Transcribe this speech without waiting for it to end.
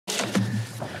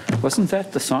Wasn't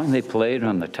that the song they played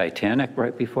on the Titanic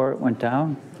right before it went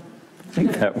down? I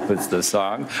think that was the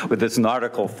song with this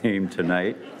nautical theme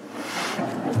tonight.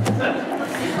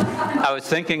 I was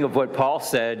thinking of what Paul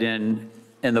said in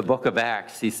the book of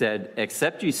Acts. He said,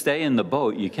 except you stay in the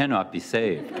boat, you cannot be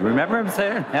saved. Remember him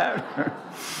saying that?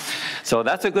 So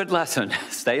that's a good lesson.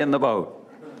 Stay in the boat.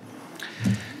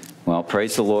 Well,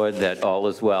 praise the Lord that all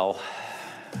is well.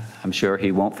 I'm sure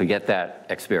he won't forget that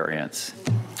experience.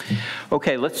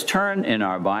 Okay, let's turn in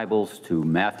our Bibles to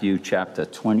Matthew chapter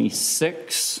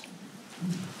 26.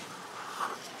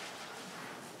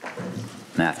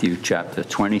 Matthew chapter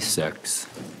 26.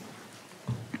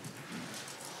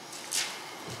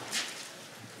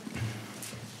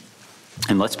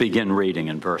 And let's begin reading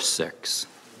in verse 6.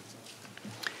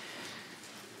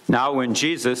 Now when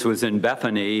Jesus was in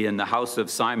Bethany in the house of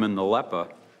Simon the leper,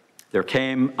 there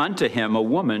came unto him a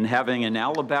woman having an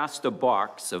alabaster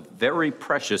box of very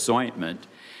precious ointment,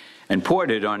 and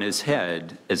poured it on his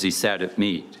head as he sat at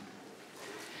meat.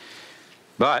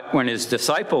 But when his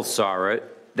disciples saw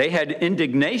it, they had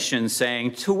indignation,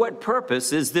 saying, to what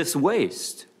purpose is this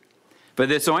waste? For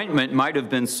this ointment might have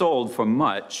been sold for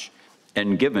much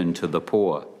and given to the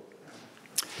poor.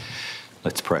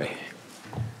 Let's pray.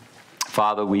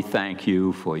 Father, we thank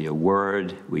you for your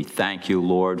word. We thank you,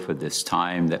 Lord, for this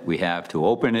time that we have to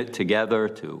open it together,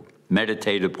 to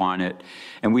meditate upon it.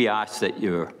 And we ask that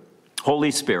your Holy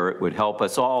Spirit would help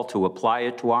us all to apply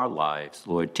it to our lives.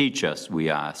 Lord, teach us, we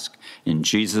ask. In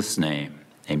Jesus' name,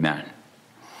 amen.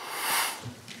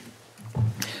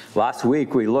 Last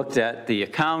week, we looked at the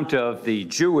account of the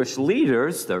Jewish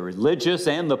leaders, the religious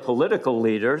and the political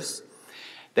leaders.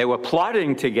 They were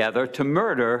plotting together to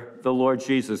murder the Lord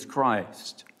Jesus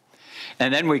Christ.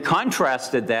 And then we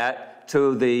contrasted that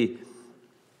to the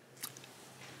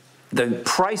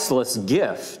priceless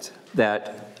gift,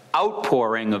 that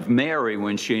outpouring of Mary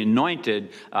when she anointed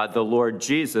the Lord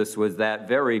Jesus with that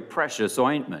very precious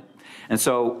ointment. And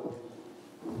so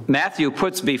Matthew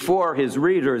puts before his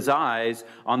readers' eyes,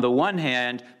 on the one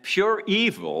hand, pure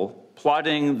evil,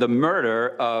 plotting the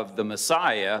murder of the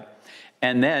Messiah,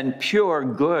 and then pure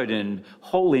good and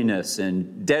holiness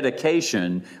and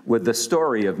dedication with the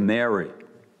story of Mary.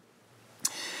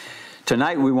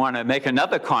 Tonight we want to make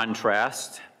another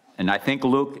contrast, and I think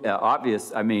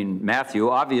Matthew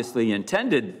obviously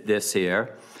intended this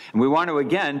here, and we want to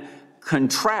again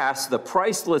contrast the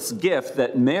priceless gift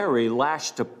that Mary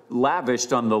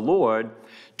lavished on the Lord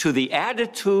to the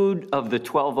attitude of the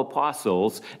 12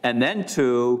 apostles, and then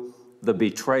to the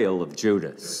betrayal of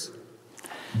Judas.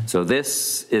 So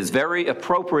this is very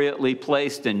appropriately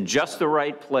placed in just the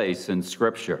right place in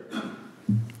Scripture.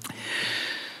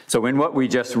 So in what we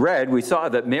just read, we saw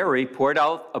that Mary poured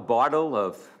out a bottle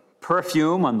of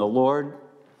perfume on the Lord.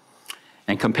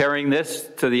 And comparing this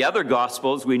to the other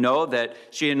Gospels, we know that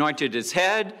she anointed his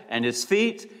head and his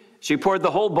feet. She poured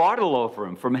the whole bottle over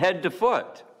him from head to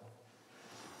foot.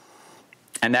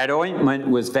 And that ointment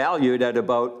was valued at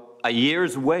about a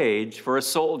year's wage for a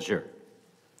soldier.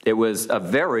 It was a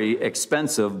very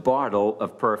expensive bottle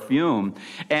of perfume.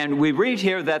 And we read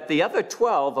here that the other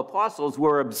 12 apostles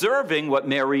were observing what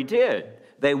Mary did.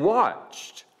 They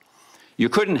watched. You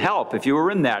couldn't help, if you were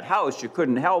in that house, you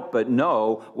couldn't help but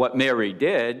know what Mary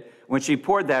did. When she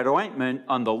poured that ointment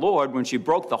on the Lord, when she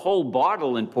broke the whole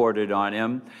bottle and poured it on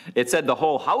him, it said the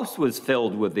whole house was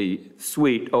filled with the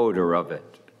sweet odor of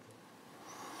it.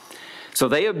 So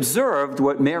they observed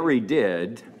what Mary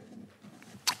did,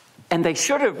 and they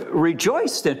should have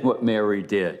rejoiced in what Mary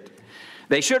did.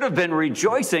 They should have been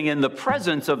rejoicing in the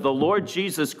presence of the Lord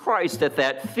Jesus Christ at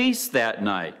that feast that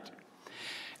night.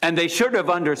 And they should have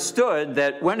understood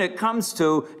that when it comes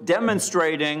to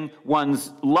demonstrating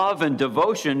one's love and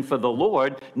devotion for the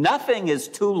Lord, nothing is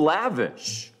too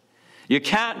lavish. You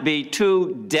can't be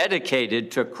too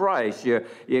dedicated to Christ.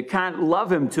 You can't love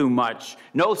him too much.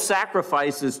 No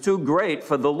sacrifice is too great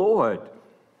for the Lord.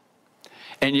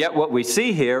 And yet what we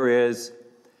see here is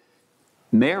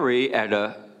Mary at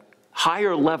a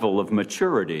higher level of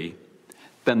maturity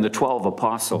than the 12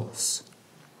 apostles.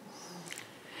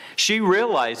 She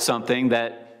realized something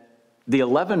that the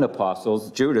 11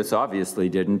 apostles, Judas obviously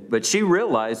didn't, but she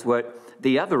realized what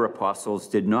the other apostles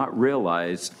did not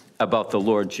realize about the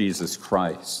Lord Jesus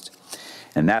Christ.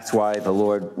 And that's why the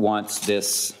Lord wants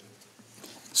this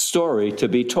story to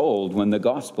be told when the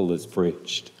gospel is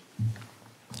preached.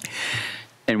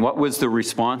 And what was the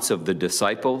response of the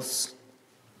disciples?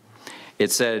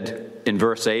 It said in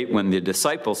verse 8, when the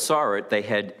disciples saw it, they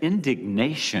had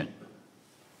indignation.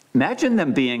 Imagine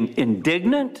them being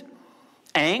indignant,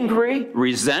 angry,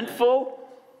 resentful.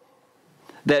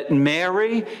 that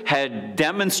Mary had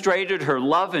demonstrated her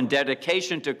love and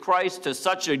dedication to Christ to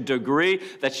such a degree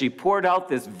that she poured out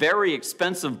this very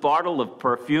expensive bottle of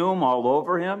perfume all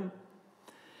over him?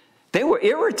 They were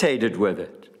irritated with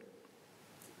it.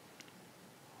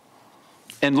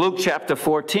 In Luke chapter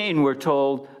 14, we're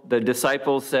told the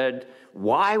disciples said,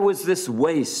 "Why was this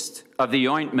waste of the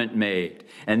ointment made?"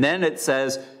 And then it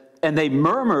says, "And they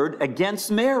murmured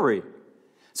against Mary."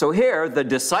 So here, the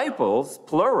disciples,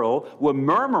 plural, were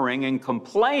murmuring and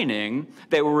complaining.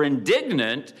 They were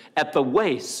indignant at the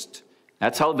waste.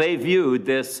 That's how they viewed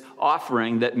this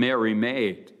offering that Mary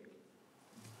made.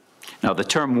 Now, the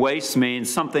term waste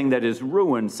means something that is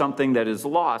ruined, something that is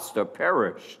lost or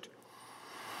perished.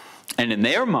 And in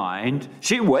their mind,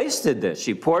 she wasted this.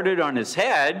 She poured it on his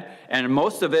head, and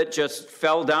most of it just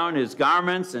fell down his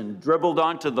garments and dribbled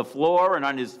onto the floor and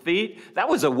on his feet. That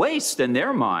was a waste in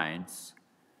their minds.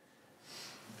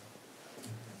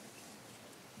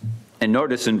 And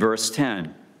notice in verse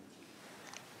 10,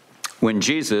 when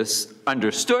Jesus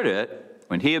understood it,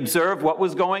 when he observed what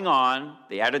was going on,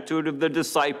 the attitude of the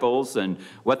disciples and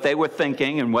what they were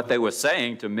thinking and what they were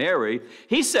saying to Mary,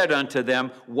 he said unto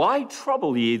them, "Why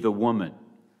trouble ye the woman?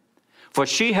 For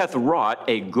she hath wrought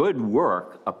a good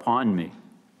work upon me."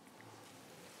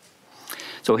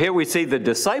 So here we see the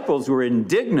disciples were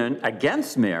indignant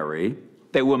against Mary.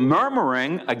 They were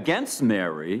murmuring against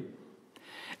Mary.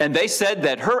 And they said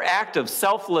that her act of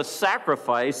selfless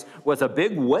sacrifice was a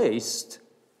big waste.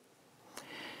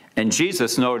 And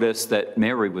Jesus noticed that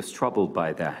Mary was troubled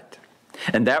by that.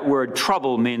 And that word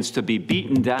trouble means to be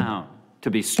beaten down,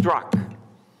 to be struck.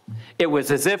 It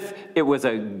was as if it was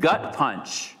a gut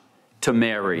punch to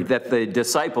Mary that the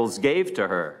disciples gave to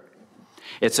her.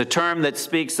 It's a term that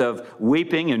speaks of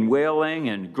weeping and wailing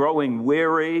and growing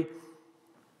weary,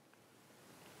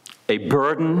 a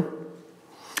burden.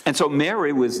 And so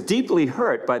Mary was deeply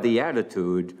hurt by the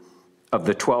attitude of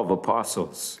the 12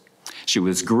 apostles. She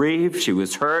was grieved, she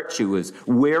was hurt, she was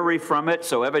weary from it.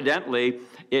 So evidently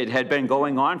it had been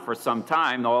going on for some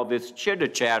time, all this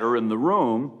chitter-chatter in the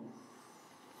room.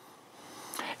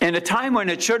 In a time when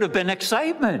it should have been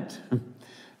excitement.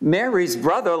 Mary's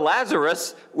brother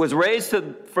Lazarus was raised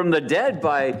from the dead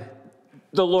by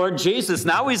the Lord Jesus.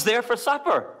 Now he's there for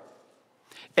supper.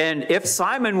 And if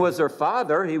Simon was her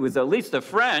father, he was at least a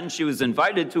friend. She was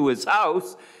invited to his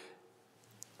house.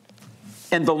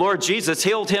 And the Lord Jesus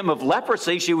healed him of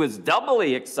leprosy. She was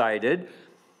doubly excited.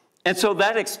 And so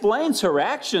that explains her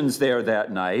actions there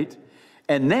that night.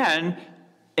 And then,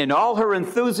 in all her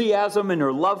enthusiasm and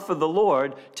her love for the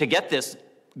Lord, to get this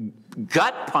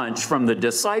gut punch from the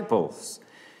disciples,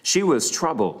 she was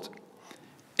troubled.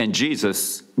 And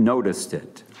Jesus noticed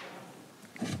it.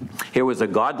 Here was a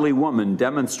godly woman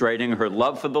demonstrating her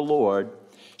love for the Lord.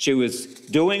 She was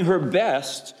doing her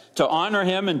best to honor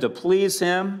him and to please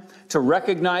him, to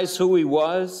recognize who he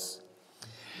was.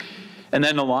 And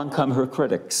then along come her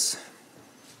critics.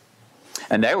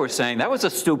 And they were saying, "That was a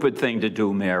stupid thing to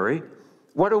do, Mary.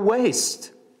 What a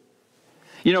waste.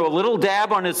 You know, a little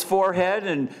dab on his forehead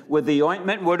and with the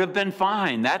ointment would have been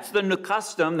fine. That's the new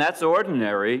custom. That's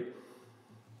ordinary.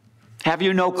 Have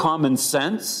you no common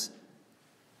sense?"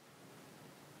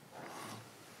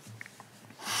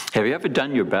 Have you ever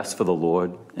done your best for the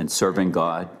Lord in serving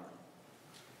God,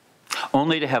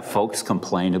 only to have folks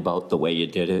complain about the way you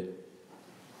did it?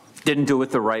 Didn't do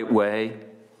it the right way?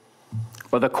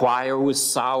 Or the choir was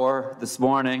sour this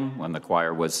morning when the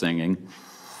choir was singing?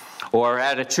 Or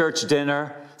at a church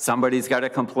dinner, somebody's got to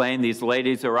complain. These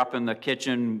ladies are up in the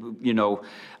kitchen,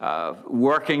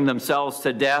 working themselves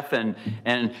to death,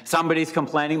 and somebody's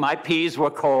complaining, "My peas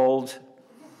were cold."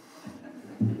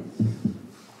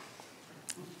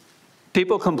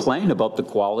 People complain about the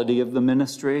quality of the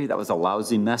ministry. That was a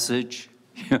lousy message.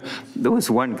 There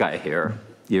was one guy here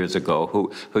years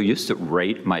ago who used to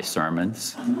rate my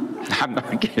sermons. I'm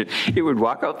not kidding. He would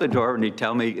walk out the door and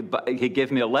he'd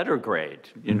give me a letter grade,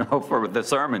 for the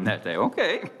sermon that day.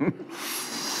 Okay.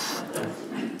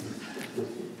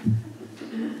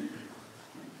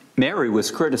 Mary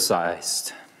was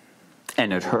criticized,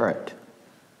 and it hurt.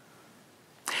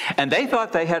 And they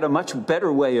thought they had a much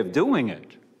better way of doing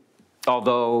it,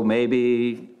 although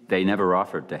maybe they never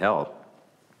offered to help.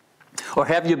 Or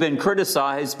have you been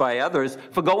criticized by others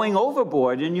for going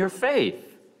overboard in your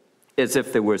faith, as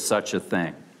if there were such a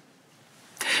thing?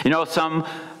 Some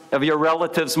of your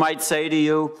relatives might say to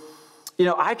you,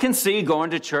 "I can see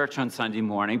going to church on Sunday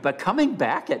morning, but coming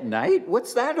back at night,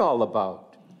 what's that all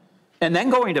about? And then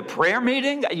going to prayer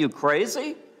meeting? Are you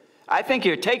crazy? I think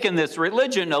you're taking this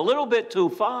religion a little bit too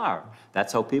far."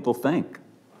 That's how people think.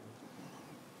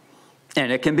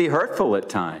 And it can be hurtful at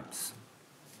times.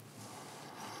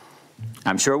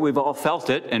 I'm sure we've all felt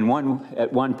it at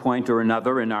one point or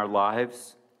another in our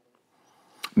lives.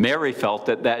 Mary felt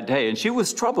it that day, and she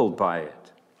was troubled by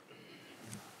it.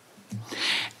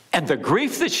 And the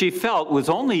grief that she felt was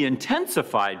only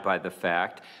intensified by the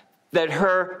fact that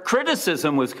her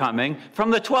criticism was coming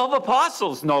from the 12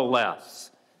 apostles, no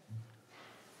less.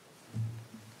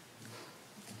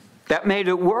 That made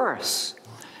it worse.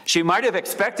 She might have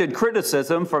expected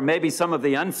criticism from maybe some of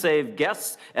the unsaved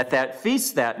guests at that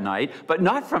feast that night, but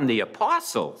not from the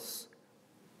apostles.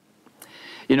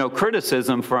 You know,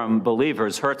 criticism from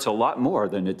believers hurts a lot more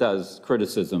than it does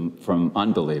criticism from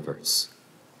unbelievers.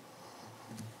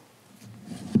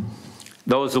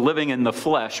 Those living in the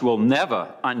flesh will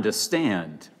never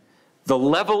understand the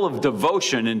level of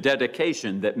devotion and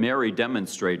dedication that Mary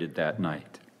demonstrated that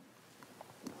night.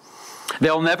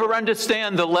 They'll never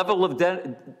understand the level of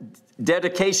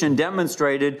dedication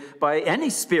demonstrated by any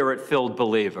spirit-filled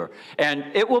believer. And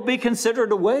it will be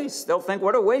considered a waste. They'll think,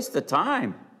 what a waste of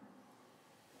time.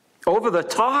 Over the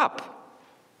top.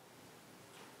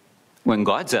 When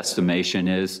God's estimation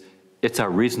is, it's a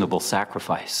reasonable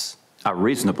sacrifice, a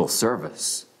reasonable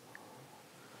service.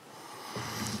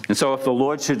 And so if the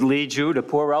Lord should lead you to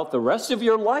pour out the rest of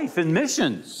your life in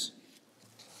missions,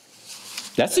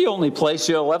 that's the only place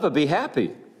you'll ever be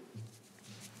happy.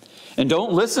 And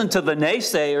don't listen to the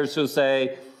naysayers who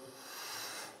say,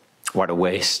 what a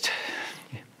waste.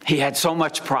 He had so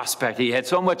much prospect. He had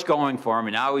so much going for him,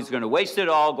 and now he's going to waste it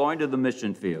all going to the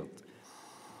mission field.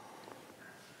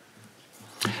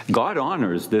 God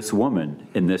honors this woman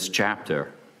in this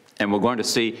chapter, and we're going to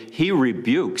see he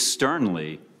rebukes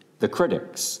sternly the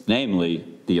critics, namely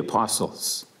the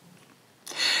apostles.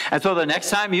 And so the next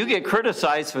time you get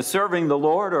criticized for serving the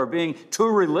Lord or being too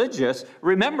religious,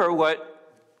 remember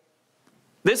what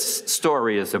this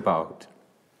story is about.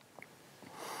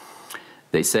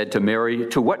 They said to Mary,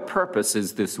 to what purpose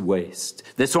is this waste?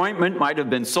 This ointment might have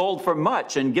been sold for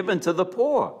much and given to the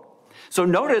poor. So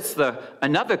notice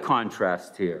another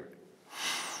contrast here.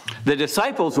 The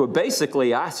disciples were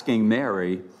basically asking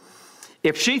Mary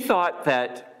if she thought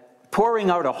that pouring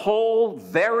out a whole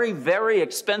very, very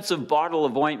expensive bottle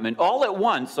of ointment all at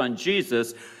once on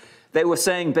Jesus, they were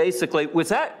saying basically, was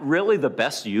that really the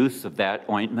best use of that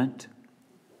ointment?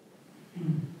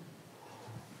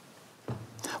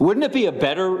 Wouldn't it be a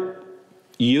better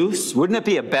use? Wouldn't it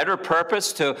be a better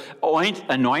purpose to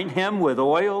anoint him with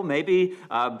oil? Maybe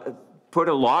put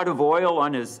a lot of oil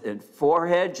on his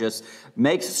forehead, just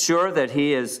makes sure that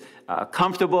he is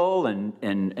comfortable and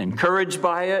encouraged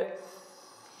by it.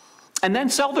 And then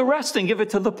sell the rest and give it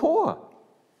to the poor.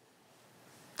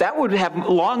 That would have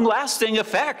long-lasting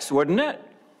effects, wouldn't it?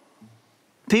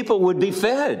 People would be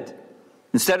fed.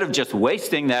 Instead of just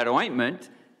wasting that ointment,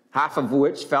 half of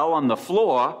which fell on the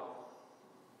floor.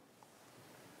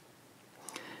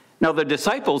 Now, the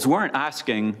disciples weren't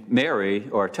asking Mary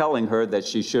or telling her that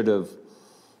she should have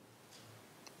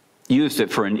used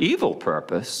it for an evil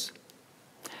purpose.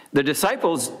 The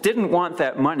disciples didn't want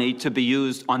that money to be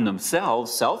used on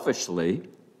themselves selfishly.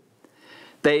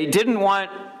 They didn't want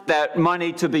that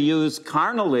money to be used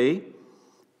carnally,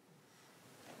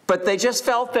 but they just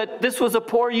felt that this was a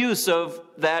poor use of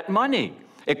that money.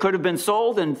 It could have been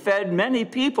sold and fed many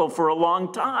people for a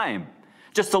long time.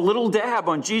 Just a little dab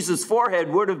on Jesus' forehead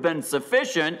would have been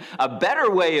sufficient. A better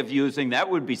way of using that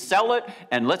would be sell it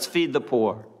and let's feed the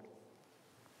poor.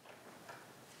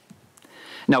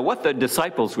 Now, what the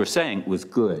disciples were saying was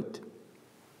good.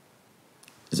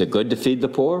 Is it good to feed the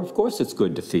poor? Of course it's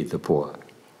good to feed the poor.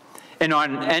 And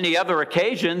on any other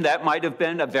occasion, that might have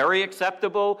been a very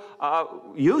acceptable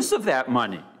use of that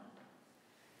money.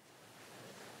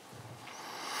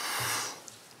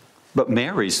 But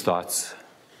Mary's thoughts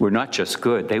were not just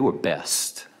good, they were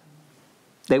best.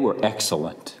 They were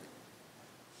excellent.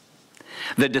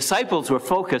 The disciples were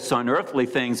focused on earthly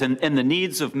things and the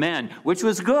needs of men, which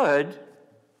was good.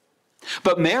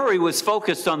 But Mary was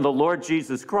focused on the Lord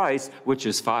Jesus Christ, which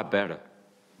is far better.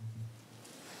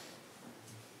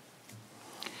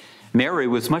 Mary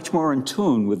was much more in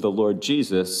tune with the Lord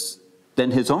Jesus than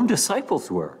his own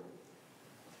disciples were.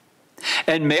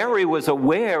 And Mary was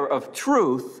aware of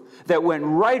truth that went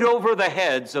right over the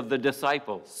heads of the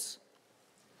disciples.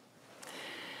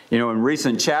 You know, in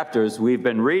recent chapters, we've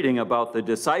been reading about the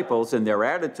disciples and their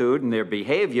attitude and their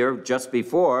behavior just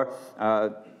before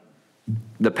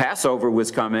the Passover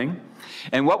was coming.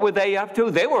 And what were they up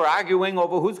to? They were arguing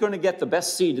over who's going to get the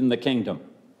best seat in the kingdom.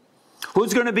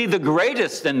 Who's going to be the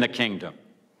greatest in the kingdom?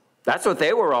 That's what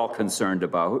they were all concerned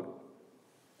about.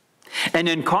 And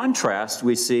in contrast,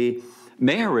 we see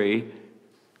Mary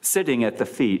sitting at the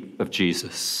feet of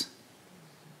Jesus.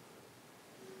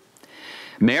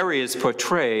 Mary is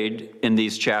portrayed in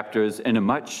these chapters in a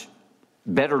much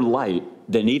better light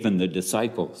than even the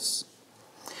disciples.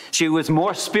 She was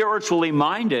more spiritually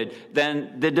minded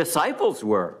than the disciples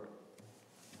were.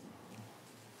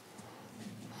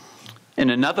 And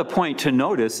another point to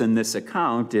notice in this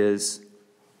account is,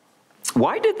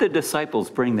 why did the disciples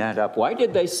bring that up? Why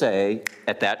did they say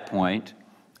at that point,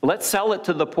 let's sell it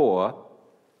to the poor,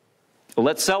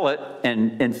 let's sell it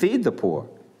and feed the poor?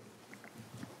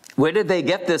 Where did they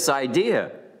get this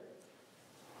idea?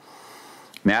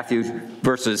 Matthew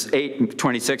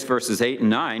 26 verses 8 and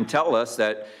 9 tell us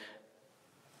that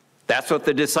that's what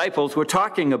the disciples were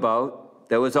talking about.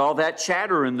 There was all that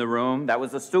chatter in the room. That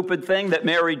was a stupid thing that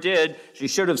Mary did. She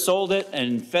should have sold it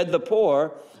and fed the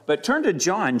poor. But turn to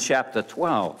John chapter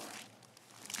 12.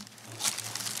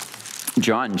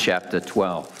 John chapter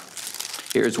 12.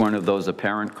 Here's one of those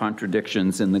apparent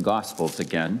contradictions in the Gospels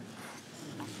again.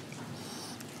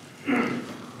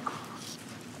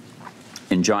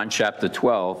 In John chapter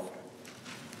 12,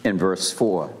 in verse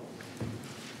 4.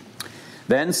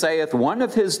 Then saith one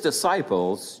of his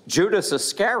disciples, Judas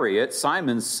Iscariot,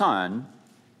 Simon's son,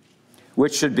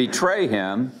 which should betray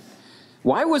him,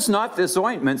 why was not this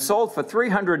ointment sold for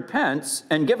 300 pence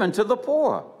and given to the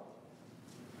poor?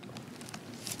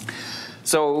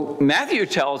 So Matthew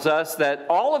tells us that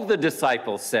all of the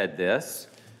disciples said this.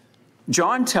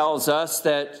 John tells us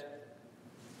that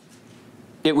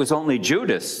it was only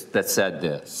Judas that said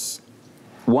this.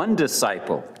 One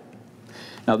disciple.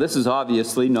 Now, this is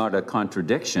obviously not a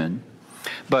contradiction,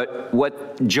 but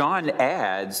what John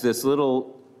adds, this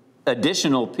little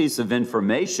additional piece of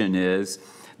information, is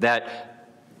that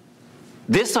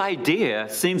this idea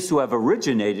seems to have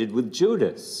originated with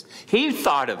Judas. He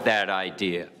thought of that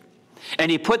idea, and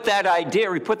he put that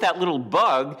little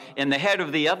bug in the head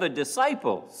of the other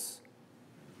disciples.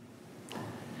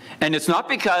 And it's not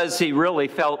because he really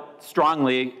felt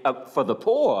strongly for the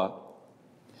poor.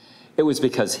 It was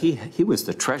because he was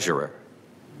the treasurer,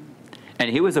 and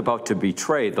he was about to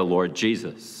betray the Lord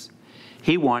Jesus.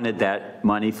 He wanted that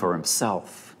money for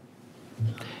himself.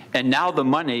 And now the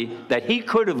money that he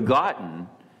could have gotten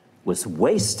was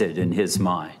wasted in his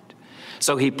mind.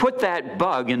 So he put that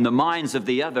bug in the minds of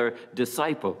the other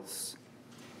disciples.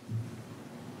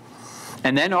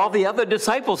 And then all the other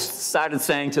disciples started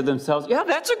saying to themselves, yeah,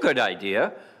 that's a good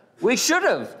idea. We should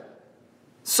have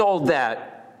sold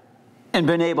that and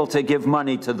been able to give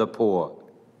money to the poor.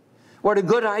 What a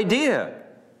good idea.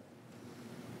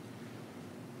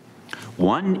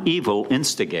 One evil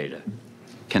instigator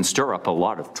can stir up a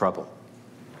lot of trouble.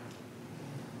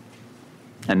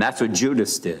 And that's what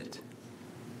Judas did.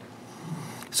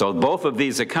 So both of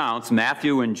these accounts,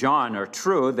 Matthew and John, are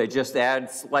true. They just add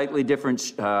slightly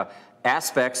different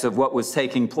aspects of what was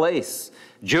taking place.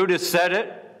 Judas said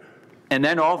it, and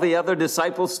then all the other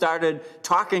disciples started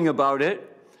talking about it.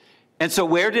 And so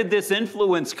where did this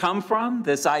influence come from?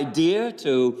 This idea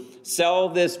to sell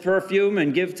this perfume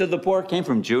and give to the poor came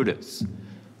from Judas,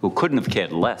 who couldn't have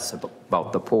cared less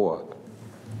about the poor.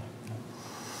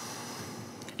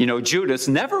 You know, Judas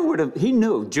never would have, he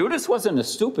knew, Judas wasn't a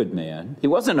stupid man. He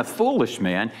wasn't a foolish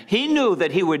man. He knew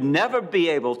that he would never be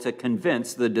able to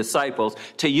convince the disciples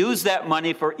to use that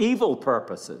money for evil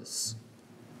purposes.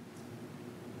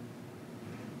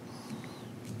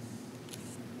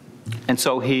 And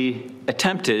so he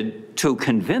attempted to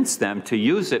convince them to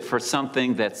use it for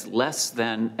something that's less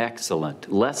than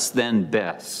excellent, less than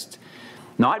best.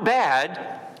 Not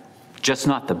bad, just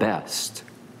not the best.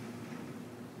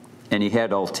 And he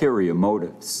had ulterior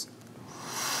motives.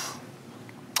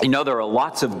 You know, there are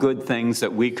lots of good things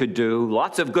that we could do,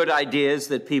 lots of good ideas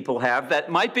that people have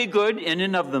that might be good in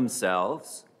and of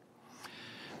themselves.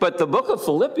 But the book of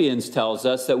Philippians tells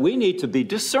us that we need to be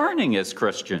discerning as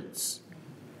Christians.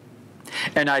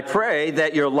 And I pray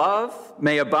that your love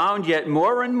may abound yet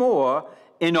more and more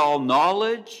in all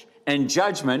knowledge and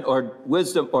judgment or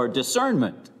wisdom or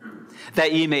discernment,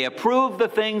 that ye may approve the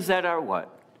things that are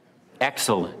what?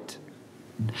 Excellent.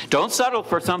 Don't settle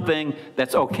for something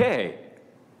that's okay.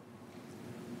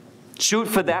 Shoot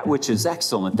for that which is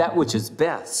excellent, that which is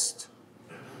best.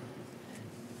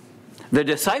 The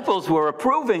disciples were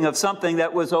approving of something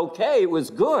that was okay, it was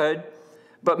good,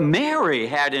 but Mary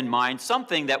had in mind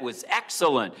something that was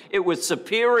excellent. It was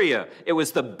superior. It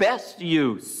was the best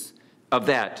use of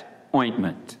that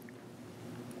ointment.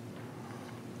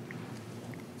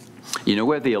 You know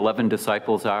where the 11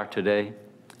 disciples are today?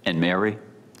 And Mary?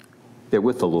 They're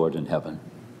with the Lord in heaven.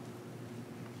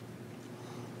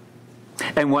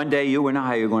 And one day you and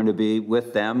I are going to be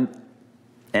with them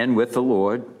and with the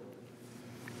Lord.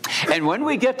 And when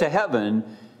we get to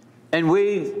heaven and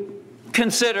we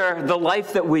consider the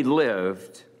life that we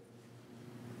lived,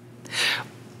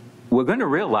 we're going to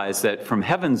realize that from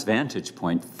heaven's vantage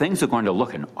point, things are going to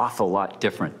look an awful lot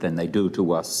different than they do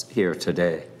to us here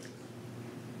today.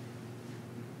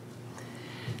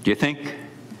 Do you think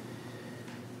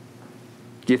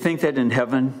that in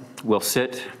heaven we'll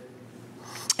sit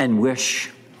and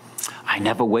wish, I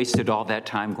never wasted all that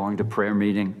time going to prayer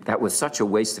meeting. That was such a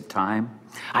waste of time.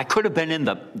 I could have been in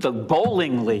the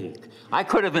bowling league. I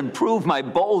could have improved my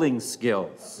bowling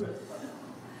skills.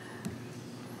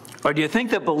 Or do you think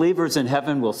that believers in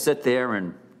heaven will sit there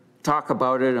and talk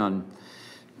about it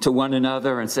to one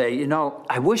another and say, you know,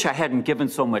 I wish I hadn't given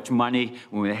so much money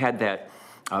when we had that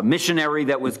missionary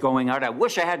that was going out. I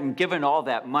wish I hadn't given all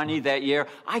that money that year.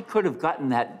 I could have gotten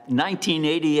that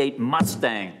 1988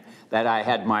 Mustang that I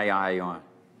had my eye on.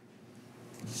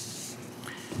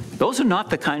 Those are not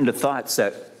the kind of thoughts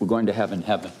that we're going to have in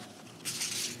heaven.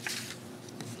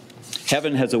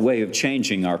 Heaven has a way of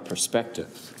changing our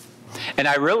perspective. And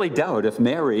I really doubt if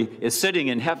Mary is sitting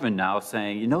in heaven now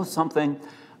saying, you know something?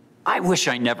 I wish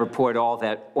I never poured all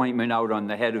that ointment out on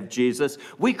the head of Jesus.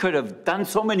 We could have done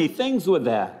so many things with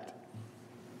that.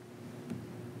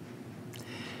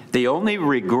 The only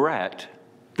regret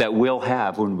that we'll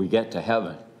have when we get to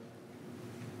heaven,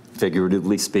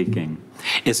 figuratively speaking,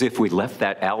 is if we left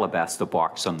that alabaster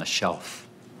box on the shelf.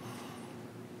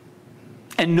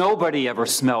 And nobody ever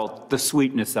smelled the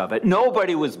sweetness of it.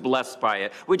 Nobody was blessed by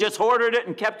it. We just hoarded it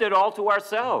and kept it all to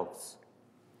ourselves.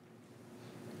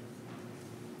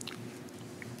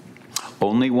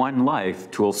 Only one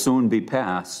life will soon be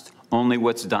past. Only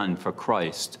what's done for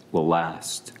Christ will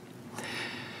last.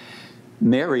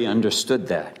 Mary understood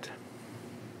that.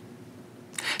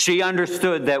 She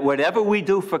understood that whatever we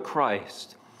do for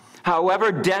Christ,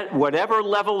 whatever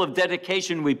level of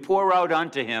dedication we pour out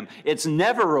unto him, it's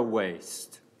never a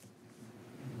waste.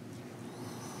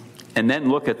 And then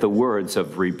look at the words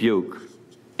of rebuke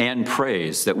and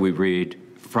praise that we read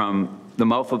from the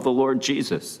mouth of the Lord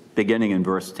Jesus, beginning in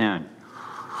verse 10.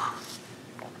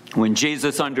 When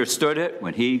Jesus understood it,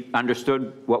 when he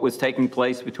understood what was taking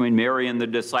place between Mary and the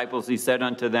disciples, he said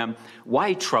unto them,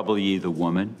 Why trouble ye the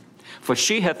woman? For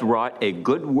she hath wrought a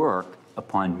good work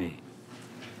upon me.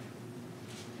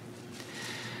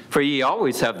 For ye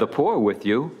always have the poor with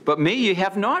you, but me ye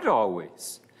have not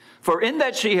always. For in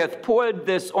that she hath poured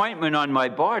this ointment on my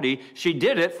body, she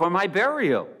did it for my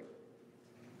burial.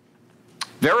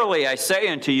 Verily I say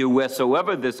unto you,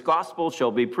 wheresoever this gospel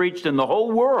shall be preached in the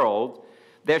whole world,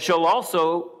 there shall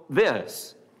also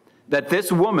this, that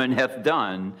this woman hath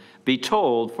done, be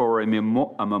told for a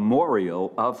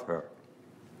memorial of her.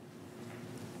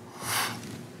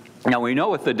 Now we know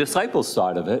what the disciples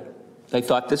thought of it. They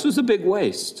thought this was a big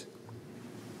waste.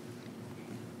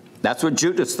 That's what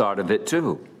Judas thought of it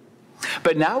too.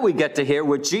 But now we get to hear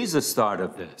what Jesus thought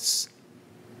of this.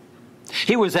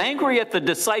 He was angry at the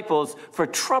disciples for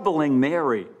troubling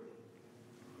Mary.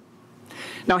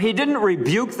 Now, he didn't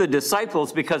rebuke the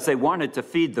disciples because they wanted to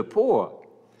feed the poor,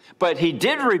 but he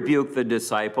did rebuke the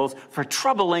disciples for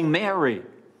troubling Mary,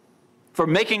 for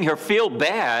making her feel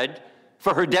bad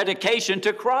for her dedication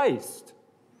to Christ.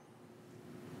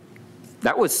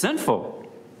 That was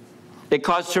sinful. It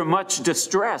caused her much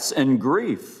distress and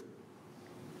grief.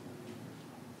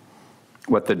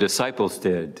 What the disciples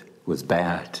did was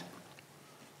bad.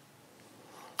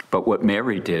 But what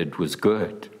Mary did was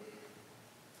good.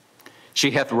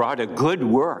 She hath wrought a good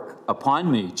work upon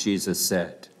me, Jesus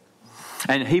said.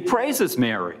 And he praises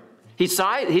Mary. He's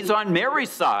on Mary's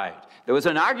side. There was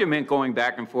an argument going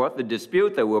back and forth, a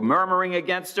dispute. They were murmuring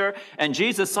against her, and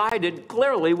Jesus sided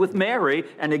clearly with Mary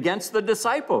and against the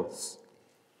disciples.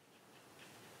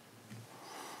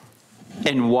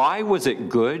 And why was it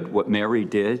good what Mary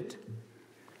did?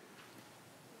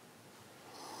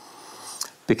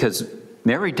 Because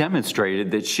Mary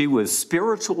demonstrated that she was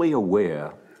spiritually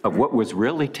aware of what was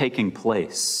really taking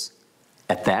place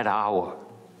at that hour.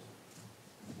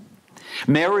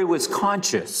 Mary was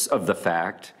conscious of the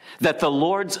fact that the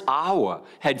Lord's hour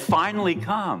had finally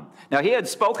come. Now, he had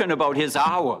spoken about his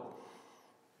hour,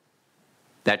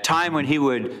 that time when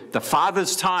the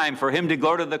Father's time for him to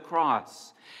go to the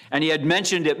cross. And he had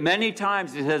mentioned it many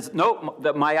times. He says, no,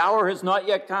 that my hour has not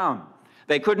yet come.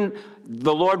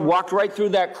 The Lord walked right through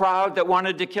that crowd that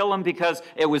wanted to kill him because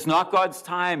it was not God's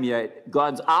time yet.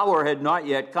 God's hour had not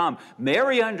yet come.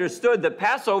 Mary understood that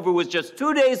Passover was just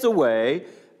 2 days away.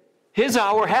 His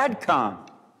hour had come.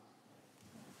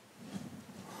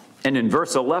 And in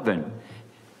verse 11,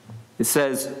 it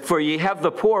says, For ye have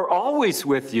the poor always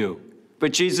with you.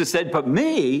 But Jesus said, But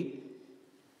me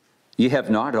ye have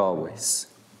not always.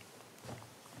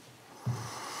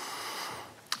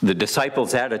 The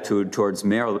disciples' attitude towards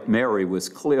Mary was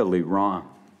clearly wrong.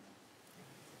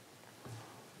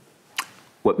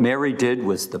 What Mary did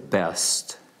was the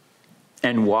best.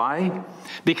 And why?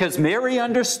 Because Mary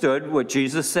understood what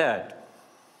Jesus said.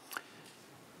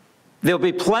 There'll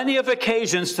be plenty of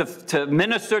occasions to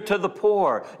minister to the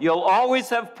poor. You'll always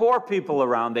have poor people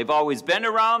around. They've always been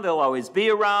around. They'll always be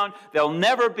around. There'll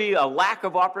never be a lack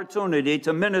of opportunity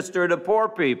to minister to poor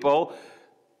people.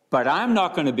 But I'm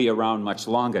not going to be around much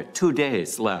longer. 2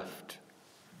 days left.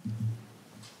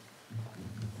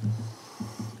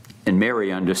 And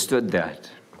Mary understood that.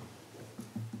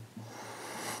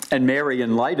 And Mary,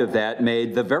 in light of that,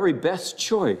 made the very best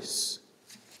choice.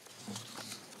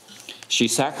 She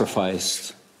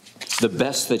sacrificed the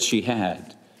best that she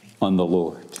had on the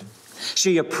Lord.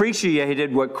 She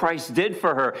appreciated what Christ did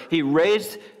for her. He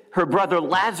raised her brother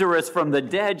Lazarus from the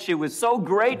dead. She was so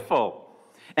grateful.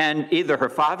 And either her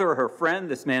father or her friend,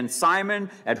 this man Simon,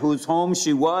 at whose home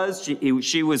she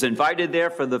was invited there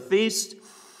for the feast.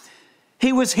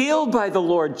 He was healed by the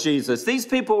Lord Jesus. These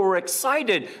people were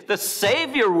excited. The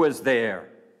Savior was there.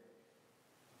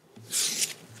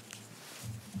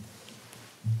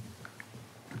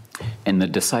 And the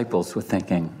disciples were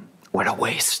thinking, what a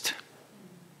waste.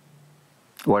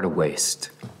 What a waste.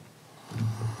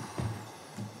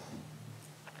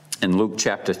 In Luke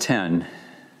chapter 10,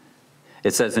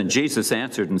 it says, and Jesus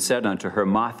answered and said unto her,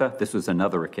 Martha, this was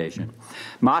another occasion,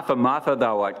 Martha, Martha,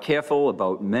 thou art careful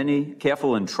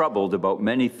and troubled about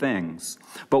many things.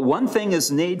 But one thing is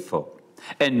needful,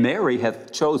 and Mary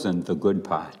hath chosen the good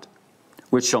part,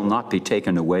 which shall not be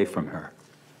taken away from her.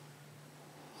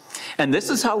 And this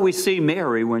is how we see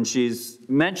Mary when she's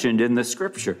mentioned in the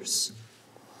scriptures.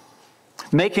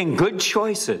 Making good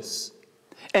choices.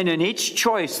 And in each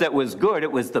choice that was good,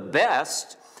 it was the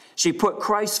best, she put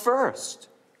Christ first.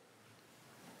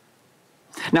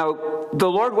 Now, the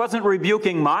Lord wasn't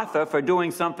rebuking Martha for doing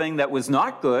something that was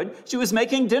not good. She was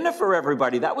making dinner for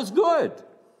everybody. That was good.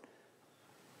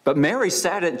 But Mary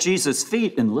sat at Jesus'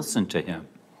 feet and listened to him.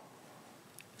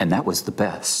 And that was the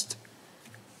best.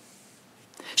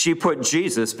 She put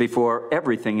Jesus before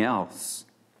everything else.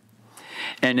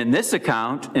 And in this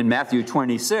account, in Matthew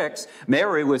 26,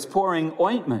 Mary was pouring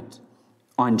ointment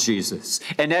on Jesus.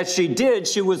 And as she did,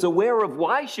 she was aware of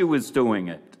why she was doing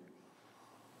it.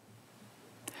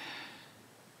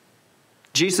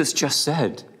 Jesus just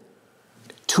said,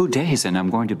 2 days and I'm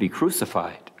going to be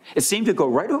crucified. It seemed to go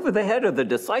right over the head of the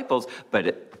disciples, but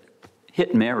it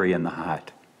hit Mary in the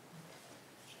heart.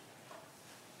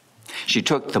 She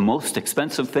took the most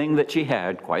expensive thing that she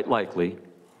had, quite likely,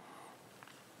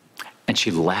 and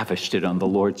she lavished it on the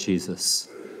Lord Jesus.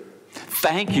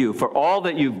 Thank you for all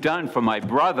that you've done for my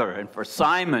brother and for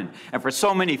Simon and for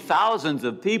so many thousands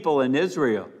of people in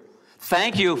Israel.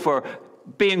 Thank you for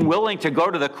being willing to go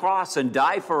to the cross and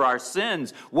die for our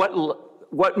sins. What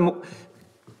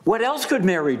else could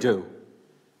Mary do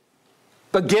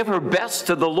but give her best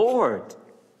to the Lord?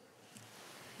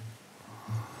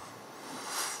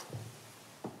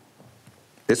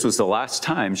 This was the last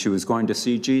time she was going to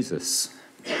see Jesus,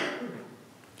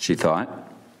 she thought.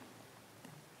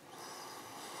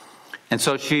 And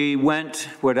so she went,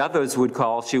 what others would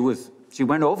call, she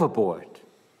went overboard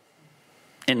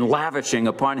in lavishing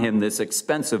upon him this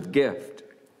expensive gift.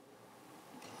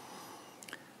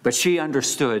 But she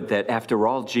understood that after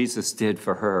all Jesus did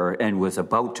for her and was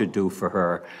about to do for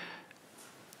her,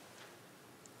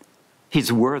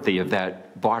 he's worthy of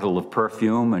that bottle of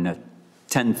perfume and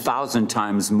 10,000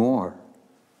 times more.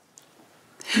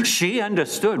 She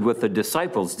understood what the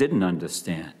disciples didn't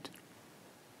understand.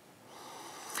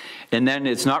 And then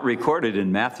it's not recorded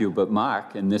in Matthew, but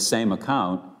Mark, in this same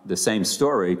account, the same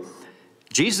story,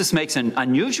 Jesus makes an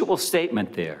unusual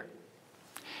statement there.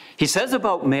 He says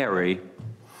about Mary,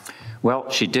 well,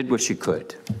 she did what she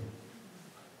could.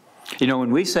 You know,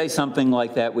 when we say something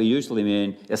like that, we usually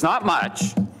mean, it's not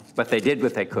much, but they did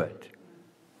what they could.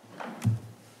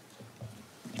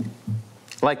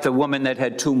 Like the woman that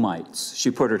had 2 mites.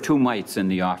 She put her 2 mites in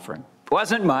the offering. It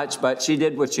wasn't much, but she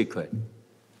did what she could.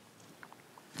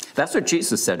 That's what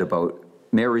Jesus said about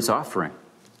Mary's offering.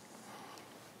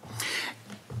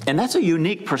 And that's a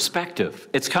unique perspective.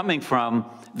 It's coming from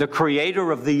the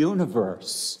creator of the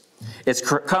universe. It's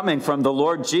coming from the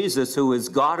Lord Jesus, who is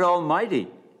God Almighty.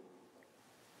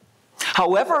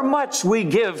 However much we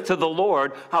give to the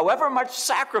Lord, however much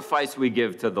sacrifice we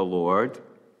give to the Lord,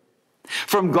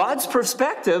 from God's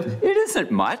perspective, it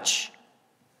isn't much.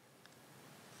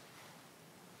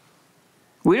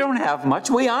 We don't have much.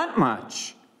 We aren't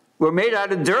much. We're made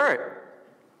out of dirt.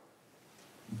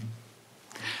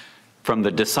 From the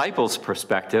disciples'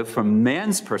 perspective, from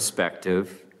man's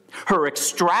perspective, Her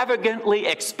extravagantly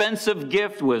expensive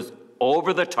gift was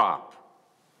over the top,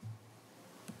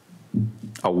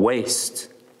 a waste.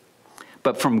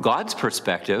 But from God's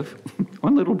perspective,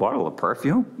 one little bottle of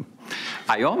perfume,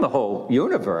 I own the whole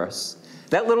universe.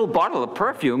 That little bottle of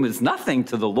perfume is nothing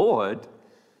to the Lord.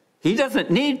 He doesn't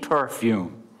need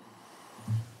perfume.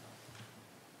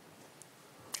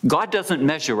 God doesn't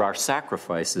measure our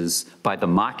sacrifices by the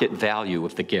market value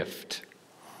of the gift.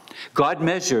 God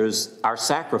measures our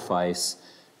sacrifice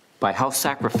by how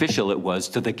sacrificial it was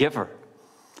to the giver,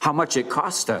 how much it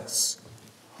cost us.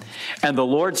 And the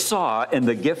Lord saw in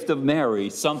the gift of Mary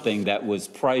something that was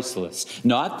priceless.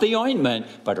 Not the ointment,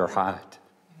 but her heart.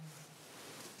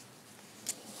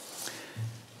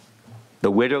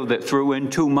 The widow that threw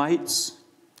in 2 mites,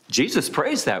 Jesus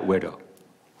praised that widow.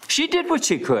 She did what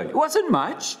she could. It wasn't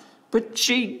much, but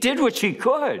she did what she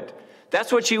could.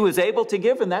 That's what she was able to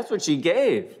give, and that's what she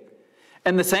gave.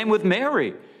 And the same with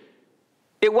Mary.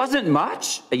 It wasn't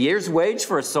much, a year's wage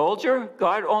for a soldier.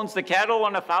 God owns the cattle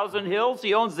on 1,000 hills.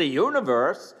 He owns the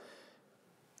universe.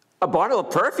 A bottle of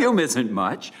perfume isn't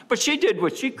much, but she did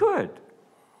what she could.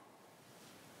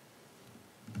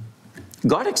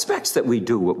 God expects that we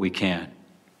do what we can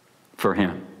for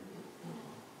him.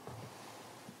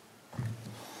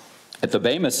 At the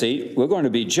Bema seat, we're going to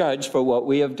be judged for what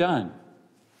we have done.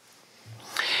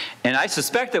 And I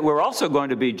suspect that we're also going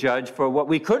to be judged for what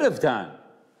we could have done,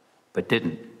 but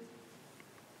didn't.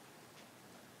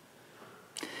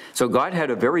 So God had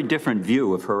a very different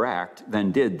view of her act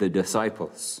than did the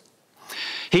disciples.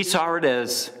 He saw it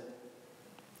as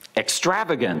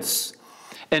extravagance,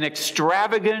 an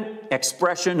extravagant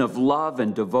expression of love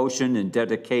and devotion and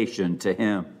dedication to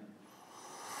him.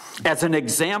 As an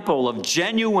example of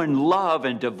genuine love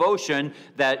and devotion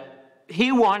that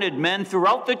he wanted men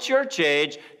throughout the church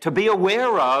age to be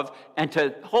aware of and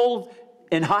to hold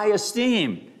in high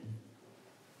esteem.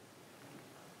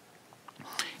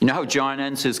 You know how John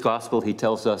ends his gospel? He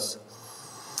tells us,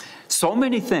 so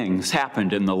many things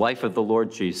happened in the life of the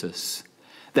Lord Jesus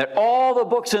that all the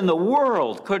books in the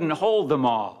world couldn't hold them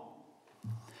all.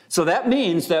 So that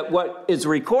means that what is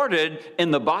recorded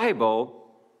in the Bible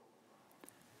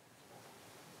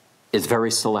is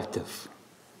very selective.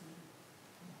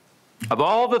 Of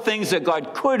all the things that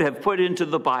God could have put into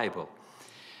the Bible,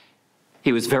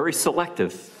 he was very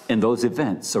selective in those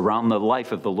events around the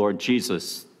life of the Lord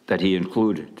Jesus that he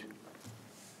included.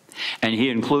 And he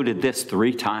included this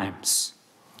 3 times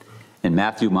in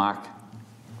Matthew, Mark,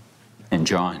 and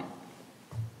John.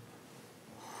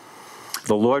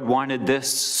 The Lord wanted this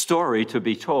story to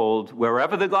be told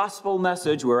wherever the gospel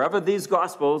message, wherever these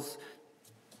gospels,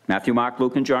 Matthew, Mark,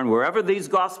 Luke, and John, wherever these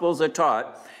gospels are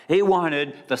taught, he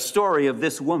wanted the story of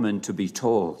this woman to be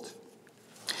told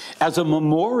as a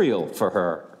memorial for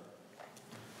her.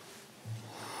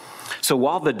 So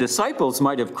while the disciples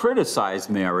might have criticized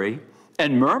Mary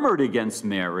and murmured against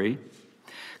Mary,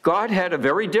 God had a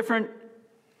very different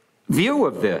view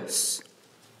of this.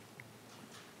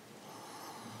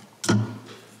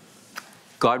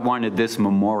 God wanted this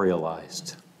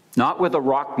memorialized, not with a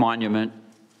rock monument,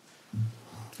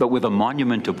 but with a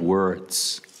monument of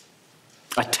words,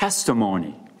 a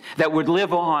testimony that would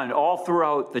live on all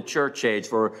throughout the church age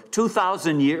for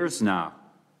 2,000 years now.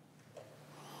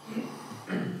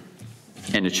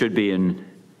 And it should be an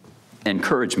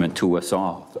encouragement to us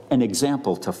all, an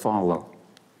example to follow.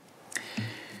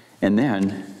 And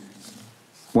then,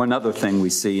 one other thing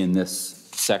we see in this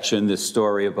section, this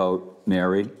story about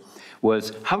Mary,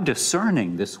 was how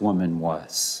discerning this woman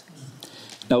was.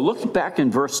 Now look back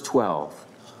in verse 12.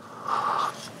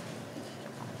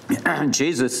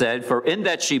 Jesus said, "For in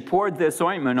that she poured this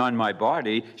ointment on my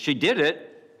body, she did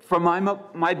it for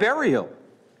my burial."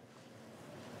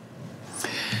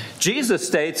 Jesus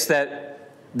states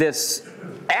that this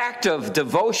act of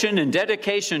devotion and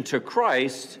dedication to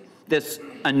Christ, this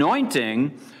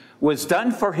anointing, was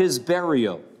done for his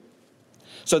burial.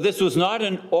 So this was not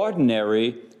an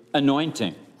ordinary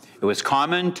anointing. It was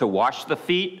common to wash the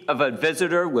feet of a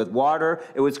visitor with water.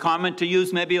 It was common to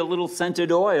use maybe a little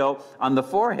scented oil on the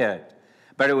forehead.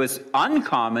 But it was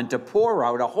uncommon to pour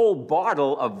out a whole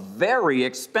bottle of very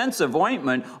expensive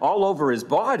ointment all over his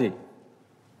body.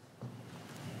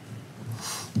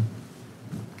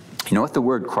 You know what the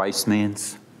word Christ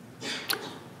means?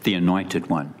 The anointed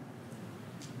one.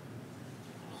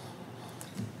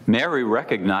 Mary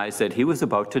recognized that he was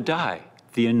about to die,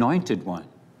 the anointed one.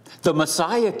 The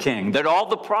Messiah King that all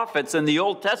the prophets in the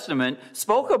Old Testament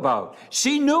spoke about.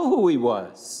 She knew who he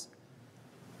was.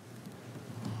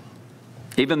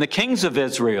 Even the kings of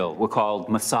Israel were called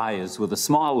Messiahs with a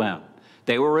small m.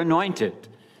 They were anointed.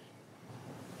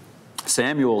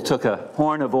 Samuel took a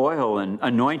horn of oil and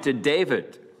anointed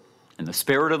David, and the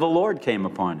Spirit of the Lord came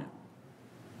upon him.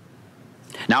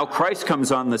 Now Christ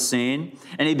comes on the scene,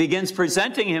 and he begins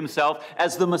presenting himself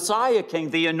as the Messiah King,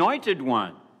 the Anointed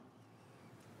One.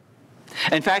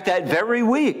 In fact, that very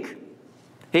week,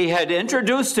 he had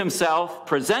introduced himself,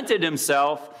 presented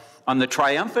himself on the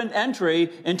triumphant entry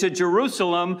into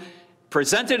Jerusalem,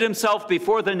 presented himself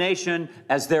before the nation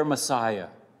as their Messiah,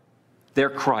 their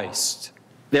Christ,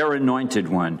 their Anointed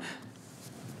One.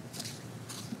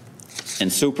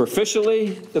 And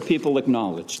superficially, the people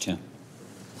acknowledged him.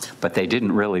 But they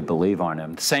didn't really believe on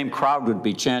him. The same crowd would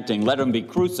be chanting, "Let him be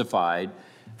crucified,"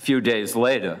 a few days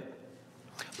later.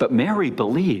 But Mary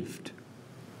believed.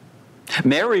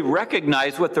 Mary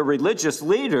recognized what the religious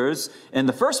leaders in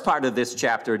the first part of this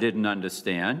chapter didn't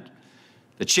understand.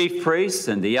 The chief priests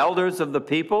and the elders of the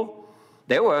people,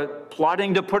 they were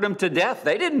plotting to put him to death.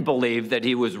 They didn't believe that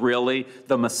he was really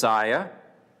the Messiah.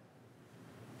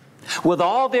 With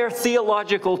all their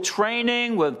theological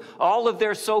training, with all of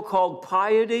their so-called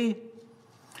piety,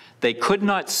 they could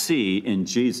not see in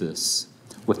Jesus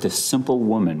what this simple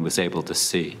woman was able to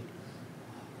see.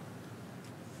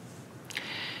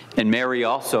 And Mary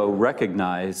also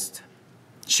recognized,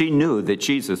 she knew that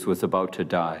Jesus was about to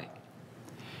die.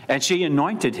 And she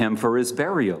anointed him for his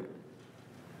burial.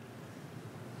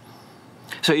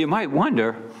 So you might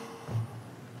wonder,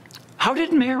 how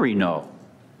did Mary know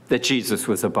that Jesus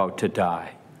was about to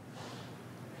die?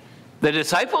 The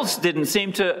disciples didn't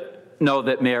seem to know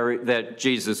that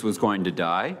Jesus was going to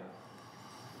die.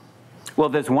 Well,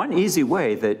 there's one easy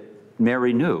way that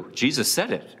Mary knew. Jesus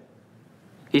said it.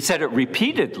 He said it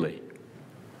repeatedly.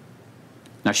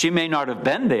 Now, she may not have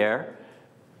been there,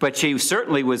 but she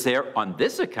certainly was there on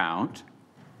this account.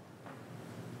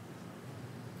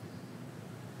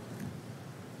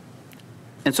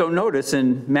 And so notice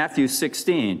in Matthew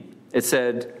 16, it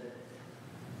said,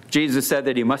 Jesus said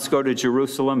that he must go to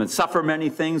Jerusalem and suffer many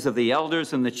things of the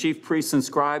elders and the chief priests and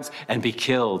scribes and be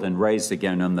killed and raised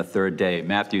again on the third day.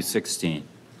 Matthew 16.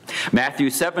 Matthew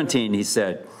 17, he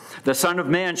said, the Son of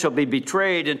Man shall be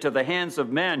betrayed into the hands of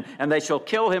men, and they shall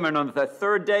kill him, and on the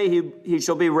third day he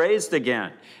shall be raised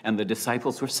again. And the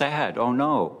disciples were sad. Oh,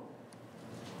 no.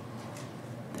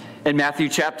 In Matthew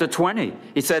chapter 20,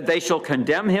 he said, they shall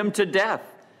condemn him to death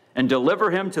and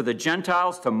deliver him to the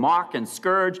Gentiles to mock and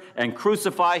scourge and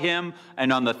crucify him,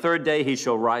 and on the third day he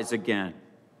shall rise again.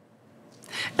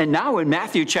 And now in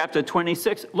Matthew chapter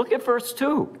 26, look at verse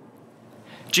 2.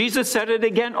 Jesus said it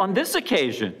again on this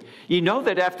occasion. You know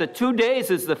that after 2 days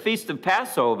is the feast of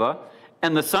Passover,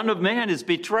 and the Son of Man is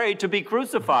betrayed to be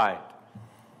crucified.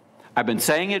 I've been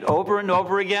saying it over and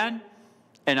over again,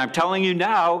 and I'm telling you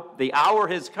now, the hour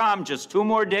has come, just 2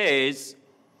 more days,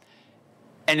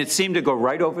 and it seemed to go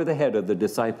right over the head of the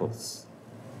disciples.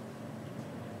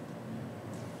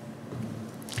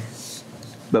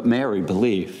 But Mary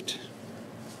believed.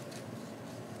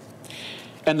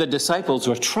 And the disciples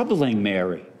were troubling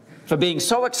Mary for being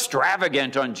so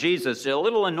extravagant on Jesus. A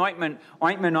little ointment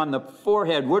on the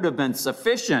forehead would have been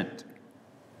sufficient.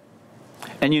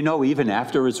 And you know, even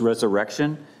after his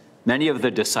resurrection, many of the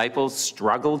disciples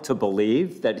struggled to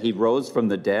believe that he rose from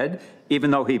the dead, even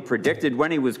though he predicted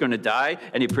when he was going to die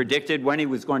and he predicted when he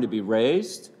was going to be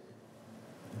raised.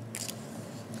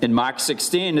 In Mark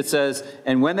 16, it says,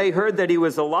 and when they heard that he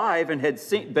was alive and had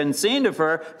been seen of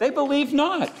her, they believed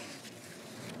not.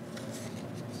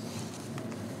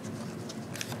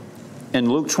 In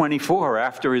Luke 24,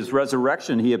 after his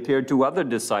resurrection, he appeared to other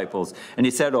disciples, and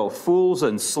he said, "O fools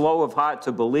and slow of heart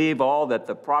to believe all that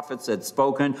the prophets had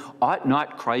spoken, ought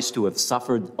not Christ to have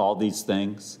suffered all these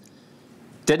things?"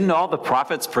 Didn't all the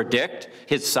prophets predict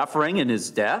his suffering and his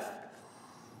death?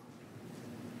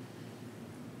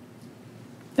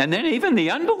 And then even the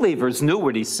unbelievers knew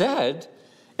what he said.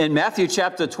 In Matthew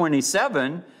chapter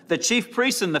 27, the chief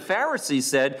priests and the Pharisees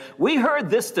said, "We heard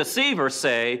this deceiver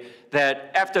say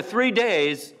that after 3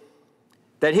 days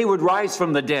that he would rise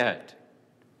from the dead."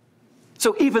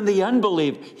 So even the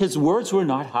unbelievers, his words were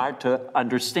not hard to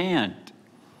understand.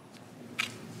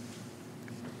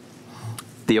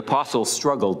 The apostles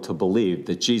struggled to believe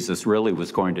that Jesus really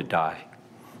was going to die.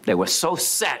 They were so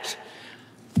set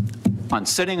on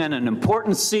sitting in an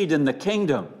important seat in the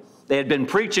kingdom. They had been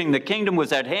preaching the kingdom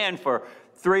was at hand for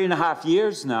 3.5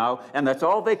 years now, and that's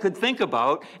all they could think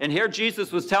about. And here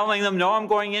Jesus was telling them, no, I'm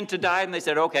going in to die. And they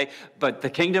said, okay, but the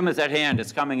kingdom is at hand.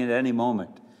 It's coming at any moment.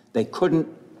 They couldn't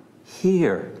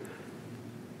hear.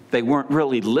 They weren't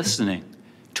really listening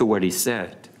to what he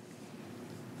said.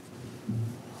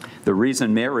 The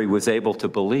reason Mary was able to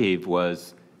believe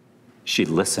was she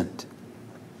listened.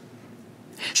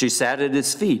 She sat at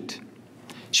his feet.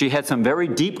 She had some very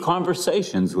deep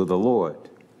conversations with the Lord.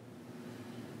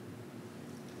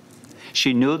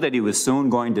 She knew that he was soon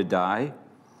going to die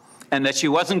and that she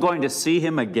wasn't going to see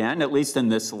him again, at least in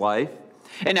this life.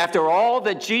 And after all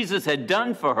that Jesus had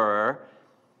done for her,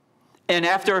 and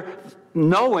after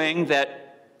knowing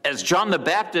that as John the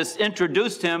Baptist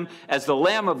introduced him as the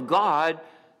Lamb of God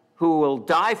who will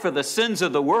die for the sins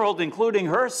of the world, including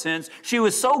her sins, she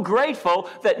was so grateful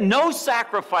that no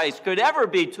sacrifice could ever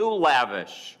be too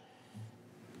lavish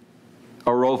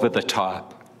or over the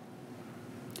top.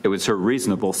 It was her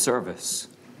reasonable service.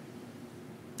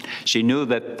 She knew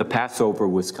that the Passover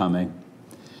was coming.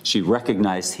 She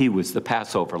recognized he was the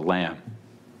Passover lamb.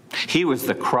 He was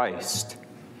the Christ,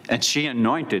 and she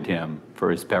anointed him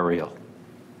for his burial.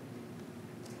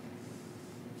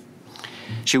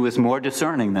 She was more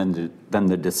discerning than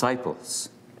the disciples.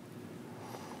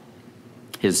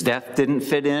 His death didn't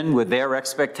fit in with their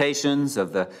expectations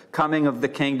of the coming of the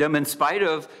kingdom, in spite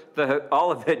of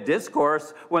all of the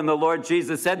discourse when the Lord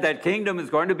Jesus said that kingdom is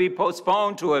going to be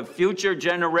postponed to a future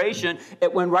generation.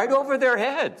 It went right over their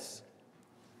heads.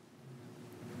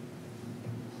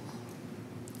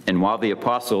 And while the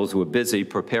apostles were busy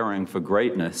preparing for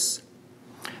greatness,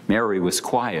 Mary was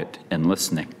quiet and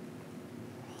listening.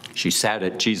 She sat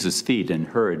at Jesus' feet and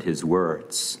heard his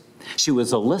words. She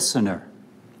was a listener.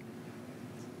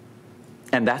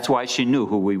 And that's why she knew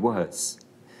who he was.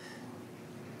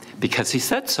 Because he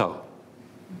said so.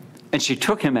 And she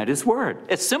took him at his word.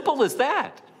 As simple as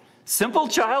that. Simple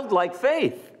childlike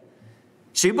faith.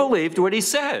 She believed what he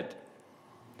said.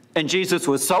 And Jesus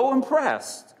was so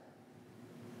impressed,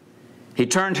 he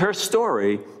turned her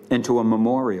story into a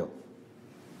memorial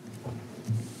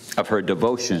of her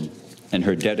devotion and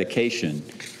her dedication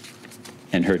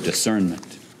and her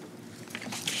discernment.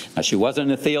 Now, she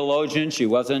wasn't a theologian. She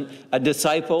wasn't a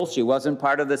disciple. She wasn't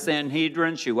part of the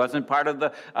Sanhedrin. She wasn't part of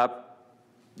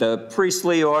the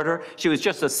priestly order. She was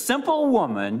just a simple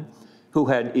woman who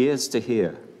had ears to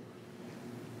hear.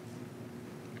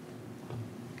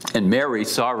 And Mary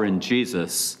saw in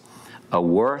Jesus a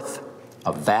worth,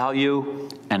 a value,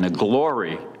 and a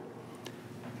glory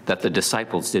that the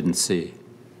disciples didn't see.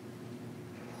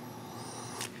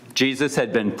 Jesus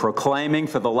had been proclaiming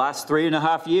for the last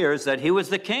 3.5 years that he was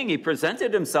the king. He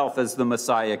presented himself as the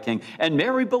Messiah king, and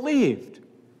Mary believed.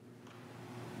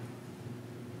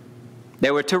 They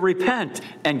were to repent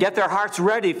and get their hearts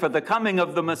ready for the coming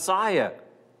of the Messiah.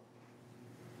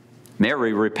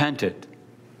 Mary repented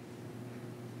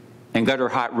and got her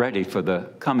heart ready for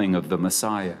the coming of the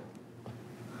Messiah.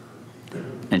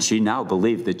 And she now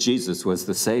believed that Jesus was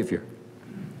the Savior.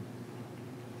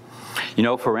 You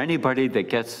know, for anybody that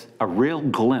gets a real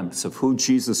glimpse of who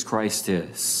Jesus Christ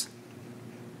is,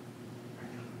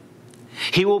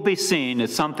 he will be seen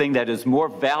as something that is more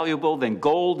valuable than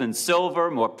gold and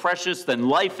silver, more precious than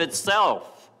life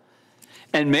itself.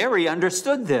 And Mary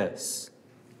understood this.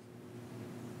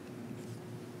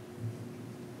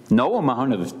 No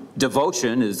amount of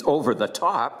devotion is over the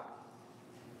top.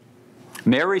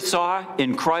 Mary saw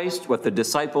in Christ what the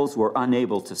disciples were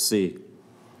unable to see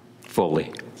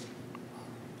fully.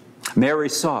 Mary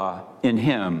saw in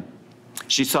him,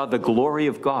 she saw the glory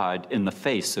of God in the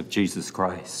face of Jesus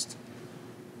Christ.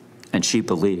 And she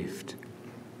believed.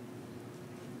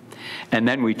 And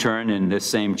then we turn in this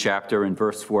same chapter in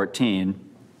verse 14.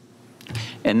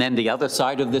 And then the other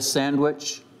side of this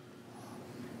sandwich,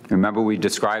 remember we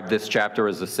described this chapter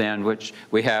as a sandwich.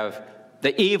 We have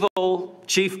the evil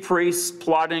chief priests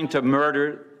plotting to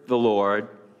murder the Lord.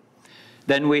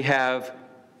 Then we have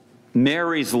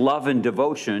Mary's love and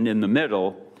devotion in the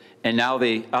middle, and now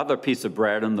the other piece of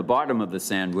bread on the bottom of the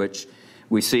sandwich,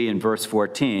 we see in verse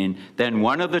 14, then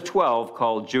one of the 12,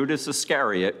 called Judas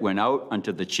Iscariot, went out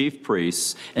unto the chief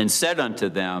priests and said unto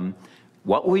them,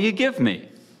 what will you give me?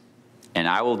 And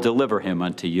I will deliver him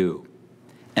unto you.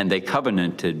 And they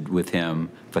covenanted with him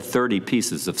for 30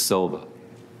 pieces of silver.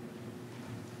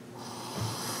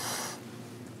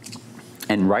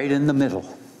 And right in the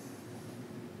middle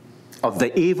of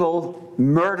the evil,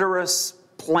 murderous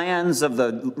plans of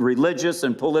the religious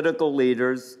and political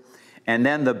leaders, and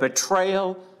then the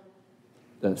betrayal,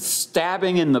 the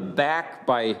stabbing in the back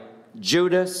by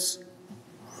Judas,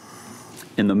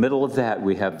 in the middle of that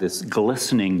we have this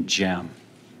glistening gem,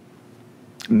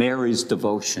 Mary's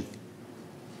devotion,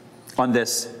 on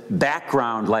this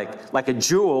background like a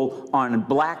jewel on a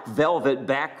black velvet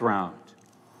background.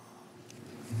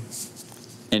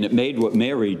 And it made what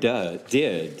Mary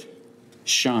did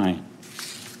shine.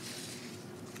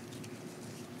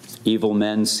 Evil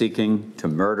men seeking to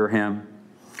murder him.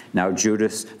 Now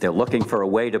Judas, they're looking for a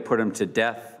way to put him to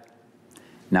death.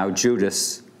 Now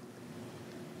Judas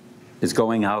is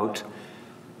going out,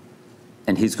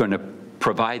 and he's going to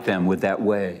provide them with that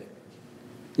way.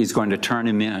 He's going to turn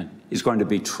him in. He's going to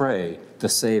betray the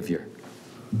Savior.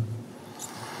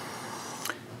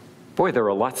 Boy, there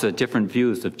are lots of different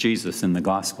views of Jesus in the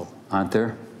gospel, aren't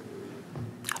there?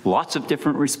 Lots of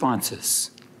different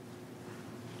responses.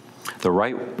 The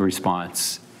right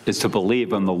response is to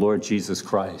believe in the Lord Jesus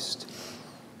Christ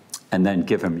and then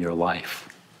give him your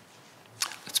life.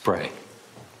 Let's pray.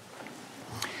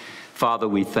 Father,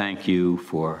 we thank you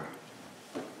for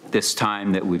this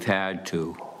time that we've had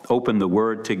to open the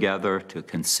Word together, to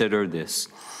consider this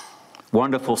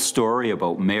wonderful story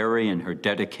about Mary and her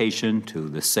dedication to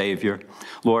the Savior.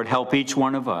 Lord, help each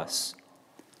one of us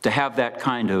to have that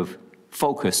kind of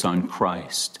focus on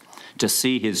Christ, to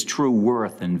see his true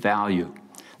worth and value,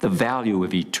 the value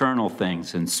of eternal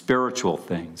things and spiritual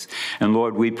things. And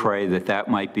Lord, we pray that that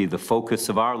might be the focus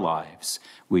of our lives.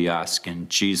 We ask in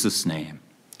Jesus' name,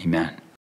 amen.